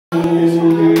That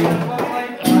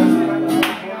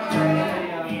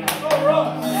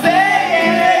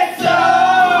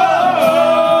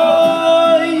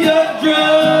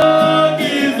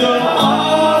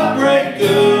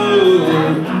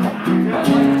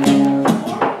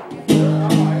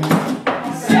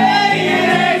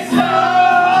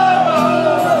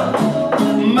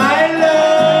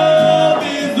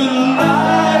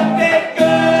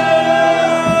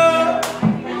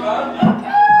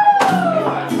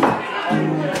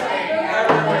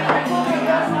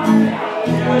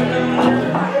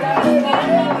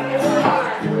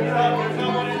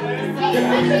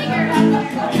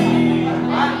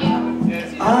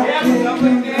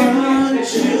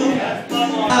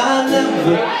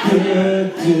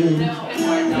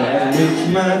which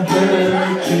might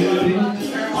hurt you,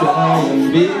 try and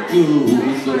be cool.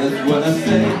 So that's what I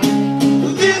say.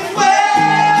 This way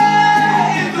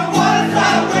is the one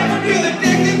side way to feel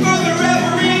addicted for the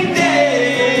every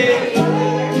day.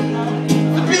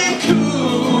 To be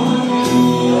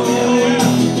cool.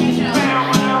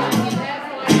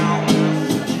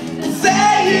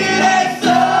 Say it ain't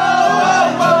so.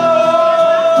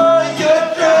 Your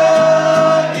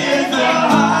drug is a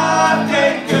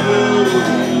heartbreaker.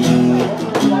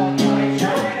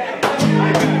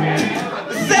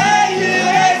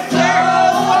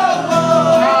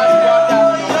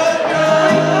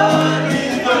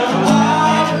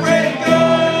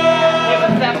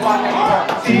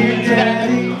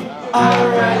 I'll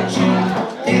write you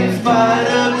in spite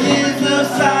of years of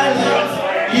silence.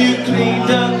 You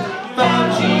cleaned up, found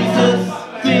Jesus.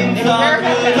 Things are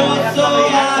good, also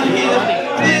out here.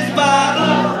 This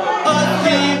bottle of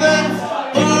Stevens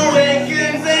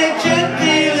awakens ancient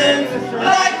feelings.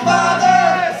 Like Father,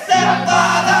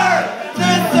 stepfather,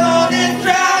 the soul is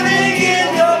drowning in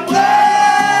your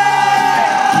blood.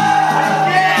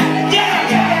 Yeah, yeah,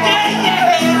 yeah,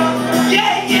 yeah, yeah,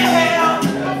 yeah, yeah.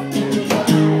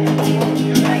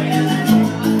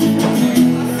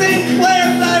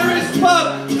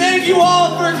 Thank you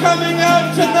all for coming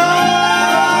out tonight!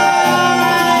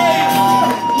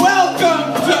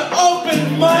 Welcome to Open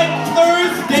Mic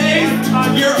Thursdays!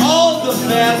 You're all the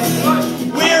best,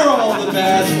 we're all the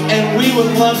best, and we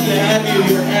would love to have you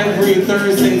here every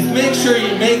Thursday. Make sure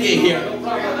you make it here.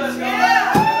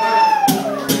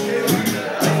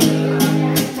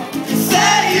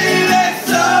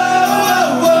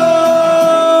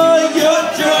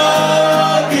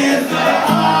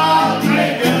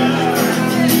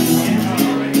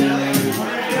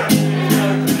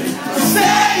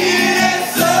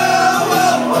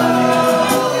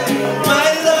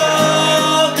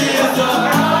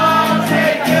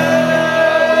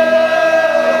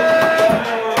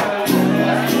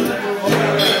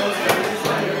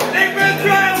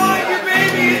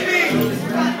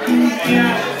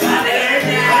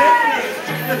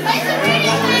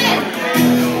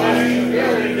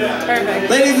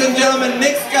 Ladies and gentlemen,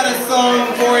 Nick's got a song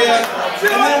for you, and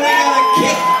then we gotta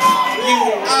kick you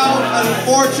out,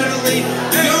 unfortunately.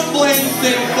 Don't blame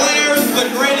Sinclair's the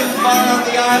greatest bar on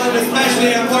the island,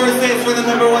 especially on Thursdays for the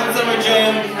 #1 summer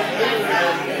jam.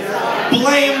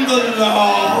 Blame the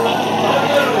law.